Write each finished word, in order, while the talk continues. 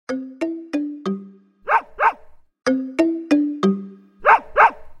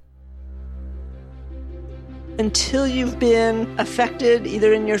until you've been affected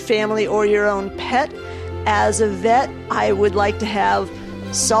either in your family or your own pet. As a vet, I would like to have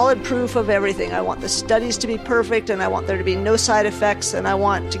solid proof of everything. I want the studies to be perfect, and I want there to be no side effects, and I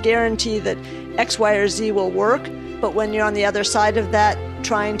want to guarantee that X, Y, or Z will work. But when you're on the other side of that,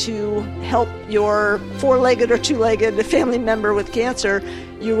 trying to help your four-legged or two-legged family member with cancer,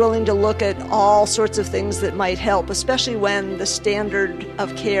 you're willing to look at all sorts of things that might help, especially when the standard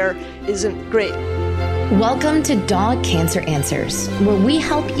of care isn't great. Welcome to Dog Cancer Answers, where we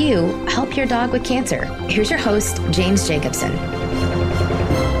help you help your dog with cancer. Here's your host, James Jacobson.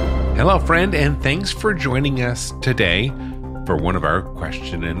 Hello, friend, and thanks for joining us today for one of our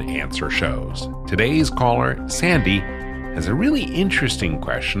question and answer shows. Today's caller, Sandy, has a really interesting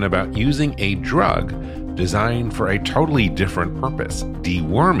question about using a drug designed for a totally different purpose,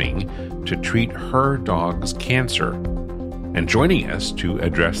 deworming, to treat her dog's cancer. And joining us to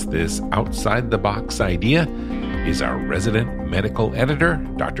address this outside-the-box idea is our resident medical editor,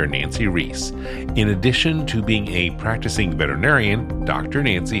 Dr. Nancy Reese. In addition to being a practicing veterinarian, Dr.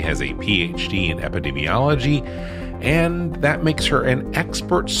 Nancy has a PhD in epidemiology, and that makes her an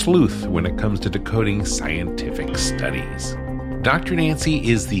expert sleuth when it comes to decoding scientific studies. Dr. Nancy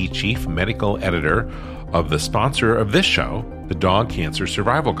is the chief medical editor of the sponsor of this show, the Dog Cancer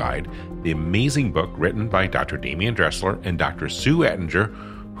Survival Guide, the amazing book written by Dr. Damian Dressler and Dr. Sue Ettinger,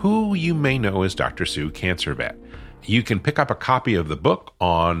 who you may know as Dr. Sue Cancer Vet. You can pick up a copy of the book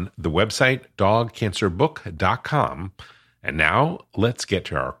on the website dogcancerbook.com. And now let's get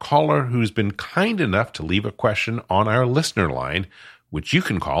to our caller who's been kind enough to leave a question on our listener line, which you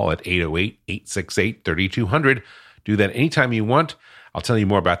can call at 808-868-3200. Do that anytime you want. I'll tell you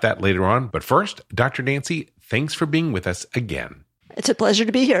more about that later on. But first, Dr. Nancy, thanks for being with us again. It's a pleasure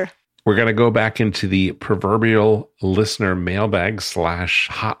to be here. We're going to go back into the proverbial listener mailbag /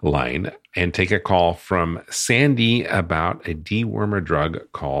 hotline and take a call from Sandy about a dewormer drug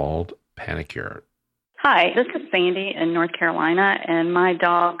called Panacur. Hi, this is Sandy in North Carolina, and my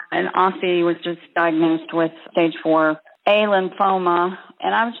dog, an Aussie, was just diagnosed with stage 4A lymphoma,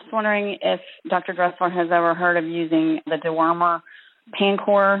 and I was just wondering if Dr. Dressler has ever heard of using the dewormer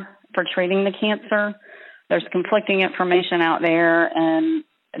Panacur for treating the cancer. There's conflicting information out there, and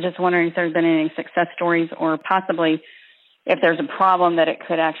just wondering if there's been any success stories or possibly if there's a problem that it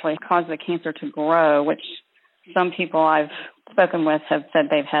could actually cause the cancer to grow, which some people I've spoken with have said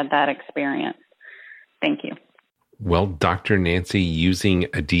they've had that experience. Thank you. Well, Dr. Nancy, using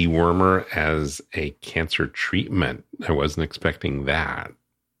a dewormer as a cancer treatment, I wasn't expecting that.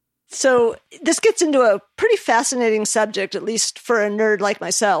 So this gets into a pretty fascinating subject, at least for a nerd like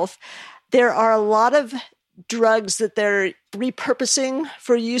myself. There are a lot of drugs that they're repurposing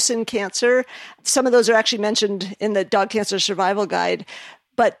for use in cancer. Some of those are actually mentioned in the Dog Cancer Survival Guide.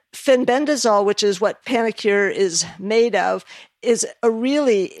 But fenbendazole, which is what Panacur is made of, is a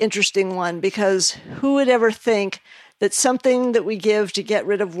really interesting one because who would ever think that something that we give to get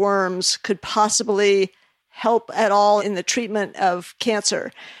rid of worms could possibly help at all in the treatment of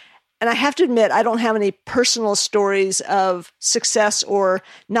cancer? And I have to admit, I don't have any personal stories of success or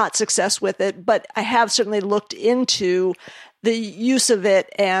not success with it, but I have certainly looked into the use of it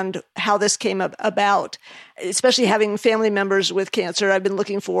and how this came about. Especially having family members with cancer, I've been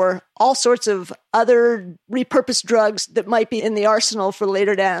looking for all sorts of other repurposed drugs that might be in the arsenal for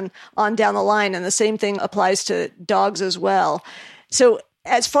later down the line, and the same thing applies to dogs as well. So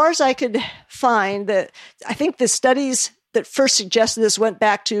as far as I could find, I think the studies that first suggested this went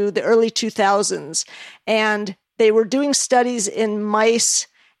back to the early 2000s, and they were doing studies in mice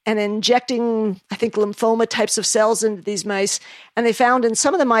and injecting, I think, lymphoma types of cells into these mice. And they found in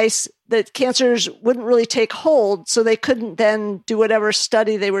some of the mice that cancers wouldn't really take hold, so they couldn't then do whatever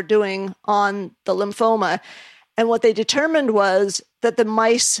study they were doing on the lymphoma. And what they determined was that the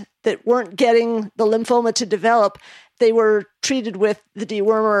mice that weren't getting the lymphoma to develop, they were treated with the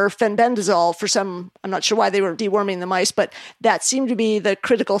dewormer fenbendazole for some, I'm not sure why they were deworming the mice, but that seemed to be the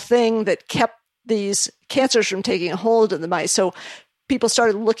critical thing that kept these cancers from taking a hold of the mice. So people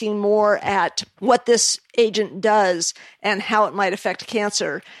started looking more at what this agent does and how it might affect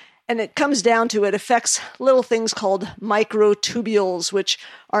cancer. And it comes down to it affects little things called microtubules, which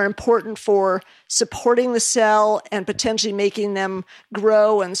are important for supporting the cell and potentially making them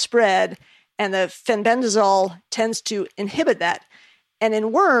grow and spread. And the fenbendazole tends to inhibit that. And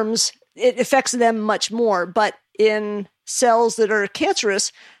in worms, it affects them much more. But in cells that are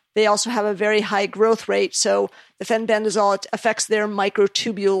cancerous, they also have a very high growth rate. So the fenbendazole affects their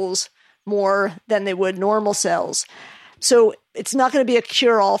microtubules more than they would normal cells. So it's not going to be a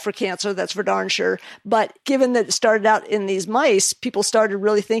cure-all for cancer, that's for darn sure. But given that it started out in these mice, people started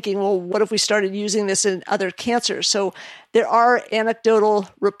really thinking, well, what if we started using this in other cancers? So there are anecdotal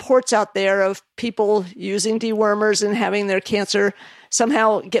reports out there of people using dewormers and having their cancer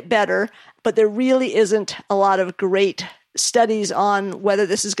somehow get better. But there really isn't a lot of great studies on whether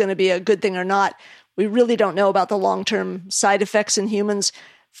this is going to be a good thing or not. We really don't know about the long-term side effects in humans.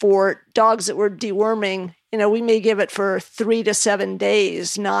 For dogs that we're deworming, we may give it for 3 to 7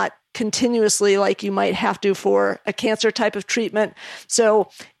 days, not continuously like you might have to for a cancer type of treatment. So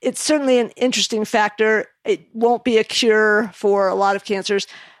it's certainly an interesting factor. It won't be a cure for a lot of cancers,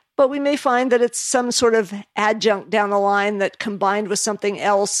 but we may find that it's some sort of adjunct down the line that combined with something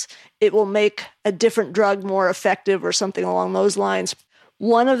else, it will make a different drug more effective or something along those lines.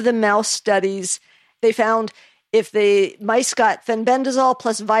 One of the mouse studies, they found if the mice got fenbendazole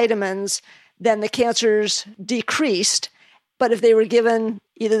plus vitamins, then the cancers decreased. But if they were given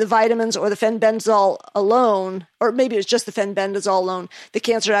either the vitamins or the fenbendazole alone, or maybe it was just the fenbendazole alone, the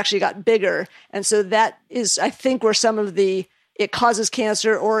cancer actually got bigger. And so that is, I think, where some of the it causes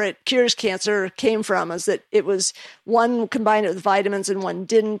cancer or it cures cancer came from, is that it was one combined it with vitamins and one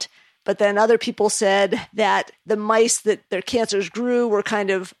didn't. But then other people said that the mice that their cancers grew were kind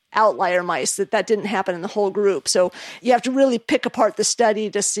of outlier mice, that didn't happen in the whole group. So you have to really pick apart the study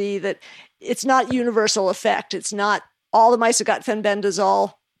to see that it's not universal effect. It's not all the mice that got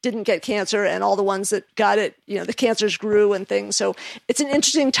fenbendazole didn't get cancer and all the ones that got it, the cancers grew and things. So it's an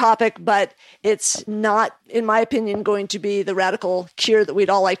interesting topic, but it's not, in my opinion, going to be the radical cure that we'd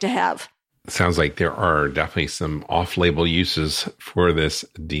all like to have. Sounds like there are definitely some off-label uses for this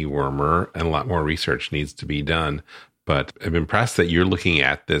dewormer, and a lot more research needs to be done. But I'm impressed that you're looking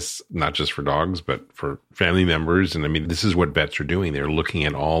at this not just for dogs, but for family members. And I mean, this is what vets are doing. They're looking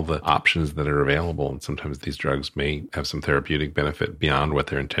at all the options that are available. And sometimes these drugs may have some therapeutic benefit beyond what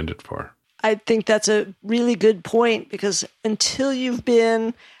they're intended for. I think that's a really good point, because until you've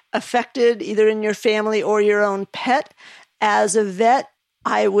been affected either in your family or your own pet, as a vet,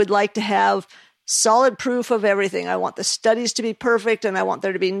 I would like to have solid proof of everything. I want the studies to be perfect, and I want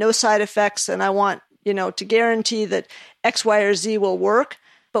there to be no side effects, and I want, to guarantee that X, Y, or Z will work.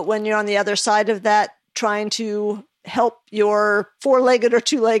 But when you're on the other side of that, trying to help your 4-legged or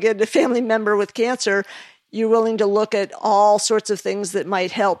 2-legged family member with cancer, you're willing to look at all sorts of things that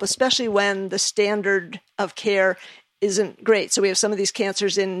might help, especially when the standard of care isn't great. So we have some of these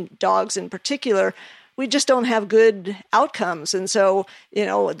cancers in dogs in particular. We just don't have good outcomes. And so,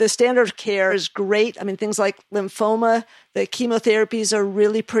 the standard of care is great. I mean, things like lymphoma, the chemotherapies are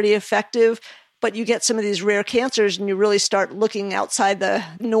really pretty effective, but you get some of these rare cancers and you really start looking outside the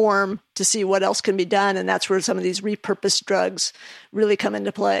norm to see what else can be done. And that's where some of these repurposed drugs really come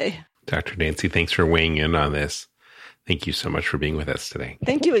into play. Dr. Nancy, thanks for weighing in on this. Thank you so much for being with us today.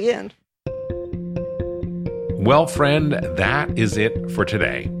 Thank you again. Well, friend, that is it for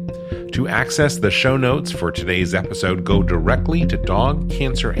today. To access the show notes for today's episode, go directly to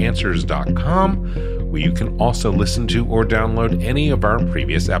dogcanceranswers.com, where you can also listen to or download any of our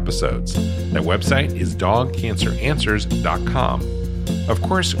previous episodes. That website is dogcanceranswers.com. Of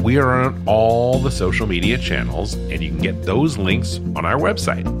course, we are on all the social media channels, and you can get those links on our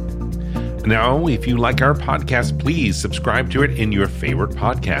website. Now, if you like our podcast, please subscribe to it in your favorite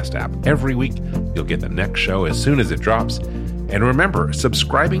podcast app. Every week, you'll get the next show as soon as it drops. And remember,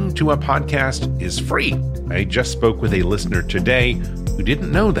 subscribing to a podcast is free. I just spoke with a listener today who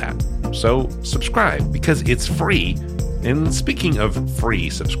didn't know that. So subscribe, because it's free. And speaking of free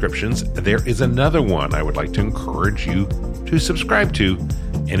subscriptions, there is another one I would like to encourage you to subscribe to,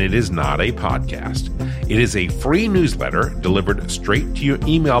 and it is not a podcast. It is a free newsletter delivered straight to your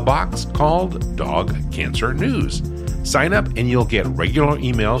email box called Dog Cancer News. Sign up and you'll get regular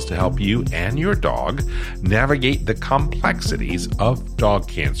emails to help you and your dog navigate the complexities of dog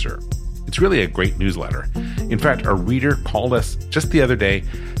cancer. It's really a great newsletter. In fact, a reader called us just the other day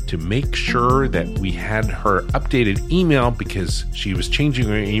to make sure that we had her updated email because she was changing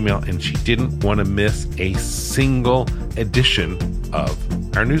her email and she didn't want to miss a single edition of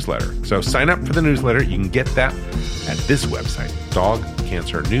our newsletter. So sign up for the newsletter. You can get that at this website,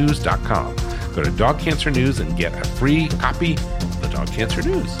 dogcancernews.com. Go to Dog Cancer News and get a free copy of the Dog Cancer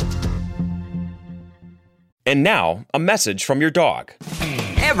News. And now, a message from your dog.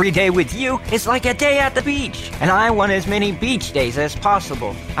 Every day with you is like a day at the beach, and I want as many beach days as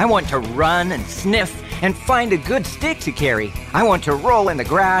possible. I want to run and sniff and find a good stick to carry. I want to roll in the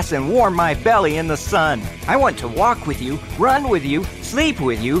grass and warm my belly in the sun. I want to walk with you, run with you, sleep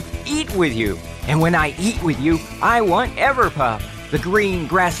with you, eat with you. And when I eat with you, I want Everpup. The green,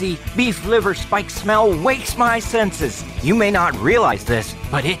 grassy, beef liver spike smell wakes my senses. You may not realize this,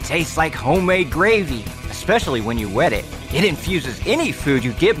 but it tastes like homemade gravy, especially when you wet it. It infuses any food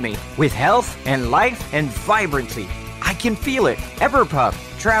you give me with health and life and vibrancy. I can feel it, Everpup,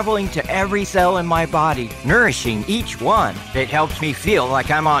 traveling to every cell in my body, nourishing each one. It helps me feel like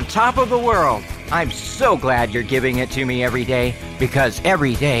I'm on top of the world. I'm so glad you're giving it to me every day, because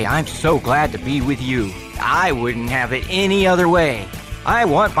every day I'm so glad to be with you. I wouldn't have it any other way. I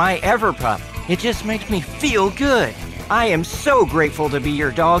want my Everpup. It just makes me feel good. I am so grateful to be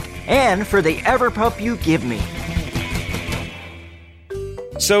your dog and for the Everpup you give me.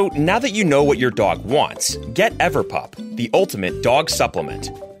 So now that you know what your dog wants, get Everpup, the ultimate dog supplement.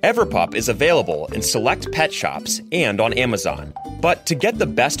 Everpup is available in select pet shops and on Amazon. But to get the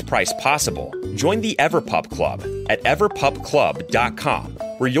best price possible, join the Everpup Club at everpupclub.com,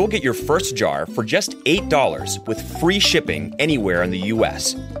 where you'll get your first jar for just $8 with free shipping anywhere in the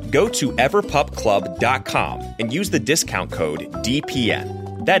U.S. Go to everpupclub.com and use the discount code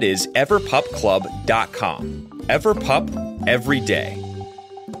DPN. That is everpupclub.com. Everpup every day.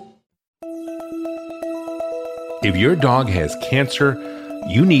 If your dog has cancer,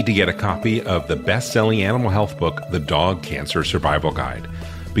 you need to get a copy of the best-selling animal health book, The Dog Cancer Survival Guide.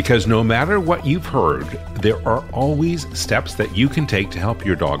 Because no matter what you've heard, there are always steps that you can take to help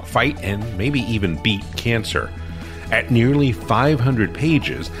your dog fight and maybe even beat cancer. At nearly 500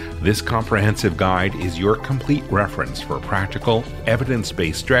 pages, this comprehensive guide is your complete reference for practical,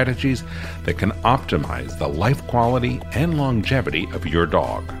 evidence-based strategies that can optimize the life quality and longevity of your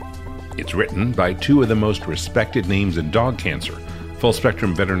dog. It's written by two of the most respected names in dog cancer,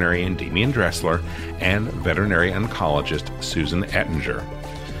 full-spectrum veterinarian Damian Dressler and veterinary oncologist Susan Ettinger.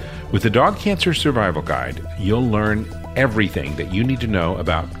 With the Dog Cancer Survival Guide, you'll learn everything that you need to know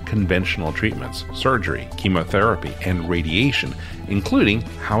about conventional treatments, surgery, chemotherapy, and radiation, including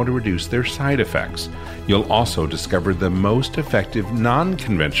how to reduce their side effects. You'll also discover the most effective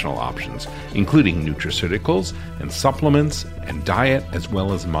non-conventional options, including nutraceuticals and supplements and diet, as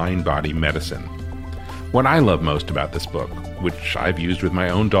well as mind-body medicine. What I love most about this book, which I've used with my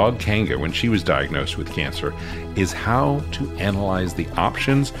own dog Kanga when she was diagnosed with cancer, is how to analyze the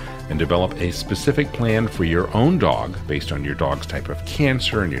options and develop a specific plan for your own dog based on your dog's type of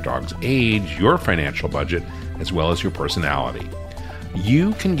cancer and your dog's age, your financial budget, as well as your personality.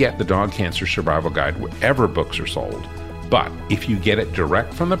 You can get the Dog Cancer Survival Guide wherever books are sold, but if you get it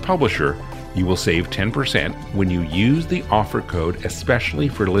direct from the publisher, you will save 10% when you use the offer code, especially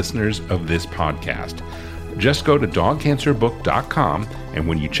for listeners of this podcast. Just go to dogcancerbook.com, and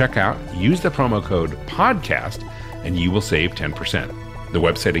when you check out, use the promo code PODCAST, and you will save 10%. The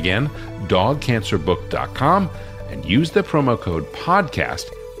website again, dogcancerbook.com, and use the promo code PODCAST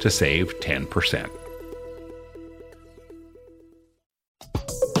to save 10%.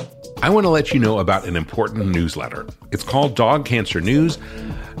 I want to let you know about an important newsletter. It's called Dog Cancer News.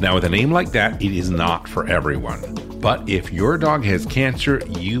 Now, with a name like that, it is not for everyone. But if your dog has cancer,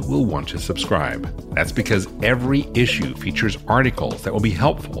 you will want to subscribe. That's because every issue features articles that will be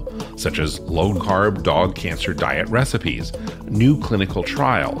helpful, such as low-carb dog cancer diet recipes, new clinical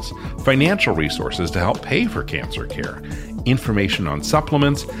trials, financial resources to help pay for cancer care, information on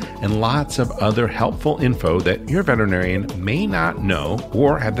supplements, and lots of other helpful info that your veterinarian may not know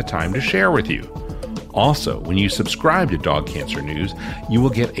or have the time to share with you. Also, when you subscribe to Dog Cancer News, you will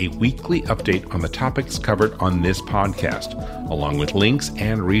get a weekly update on the topics covered on this podcast, along with links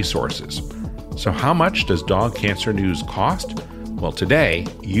and resources. So how much does Dog Cancer News cost? Well, today,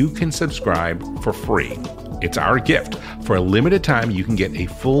 you can subscribe for free. It's our gift. For a limited time, you can get a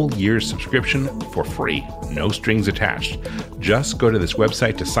full year's subscription for free, no strings attached. Just go to this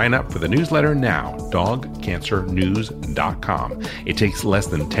website to sign up for the newsletter now, dogcancernews.com. It takes less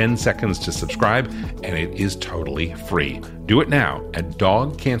than 10 seconds to subscribe, and it is totally free. Do it now at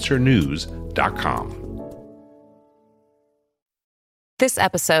dogcancernews.com. This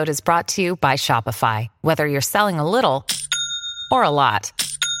episode is brought to you by Shopify. Whether you're selling a little or a lot,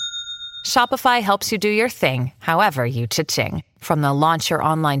 Shopify helps you do your thing, however you cha-ching. From the launch your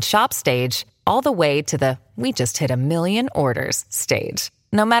online shop stage, all the way to the we just hit 1 million orders stage.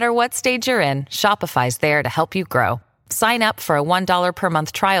 No matter what stage you're in, Shopify's there to help you grow. Sign up for a $1 per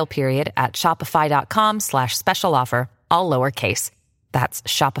month trial period at shopify.com/special offer, all lowercase. That's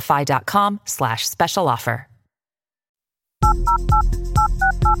shopify.com/special offer.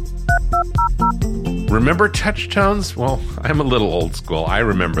 Remember touch tones? Well, I'm a little old school. I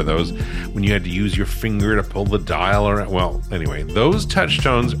remember those when you had to use your finger to pull the dial around. Well, anyway, those touch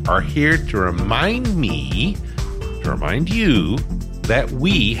tones are here to remind you that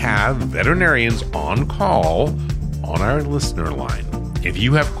we have veterinarians on call on our listener line. If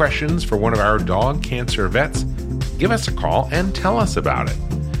you have questions for one of our dog cancer vets, give us a call and tell us about it.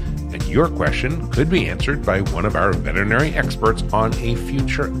 And your question could be answered by one of our veterinary experts on a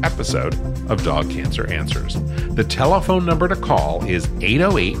future episode of Dog Cancer Answers. The telephone number to call is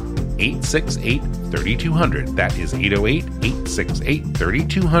 808-868-3200. That is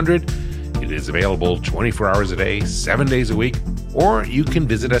 808-868-3200. It is available 24 hours a day, 7 days a week, or you can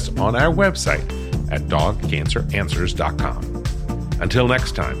visit us on our website at dogcanceranswers.com. Until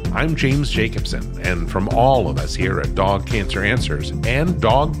next time, I'm James Jacobson, and from all of us here at Dog Cancer Answers and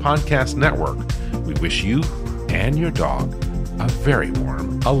Dog Podcast Network, we wish you and your dog a very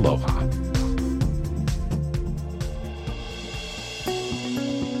warm aloha.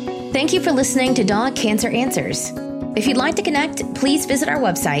 Thank you for listening to Dog Cancer Answers. If you'd like to connect, please visit our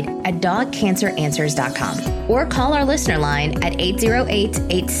website at dogcanceranswers.com or call our listener line at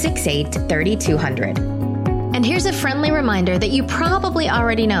 808-868-3200. And here's a friendly reminder that you probably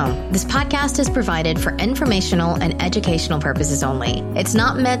already know. This podcast is provided for informational and educational purposes only. It's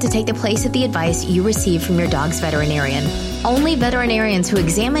not meant to take the place of the advice you receive from your dog's veterinarian. Only veterinarians who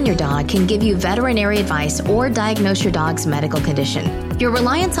examine your dog can give you veterinary advice or diagnose your dog's medical condition. Your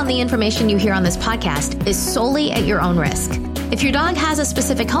reliance on the information you hear on this podcast is solely at your own risk. If your dog has a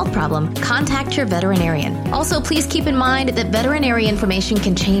specific health problem, contact your veterinarian. Also, please keep in mind that veterinary information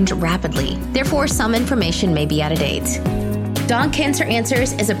can change rapidly. Therefore, some information may be out of date. Dog Cancer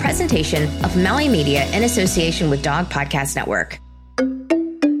Answers is a presentation of Maui Media in association with Dog Podcast Network.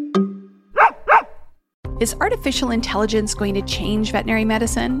 Is artificial intelligence going to change veterinary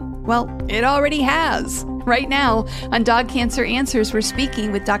medicine? Well, it already has. Right now, on Dog Cancer Answers, we're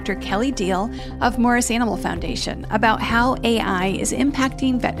speaking with Dr. Kelly Deal of Morris Animal Foundation about how AI is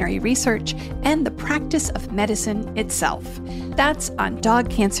impacting veterinary research and the practice of medicine itself. That's on Dog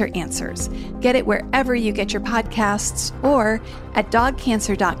Cancer Answers. Get it wherever you get your podcasts or at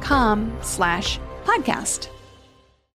dogcancer.com/podcast.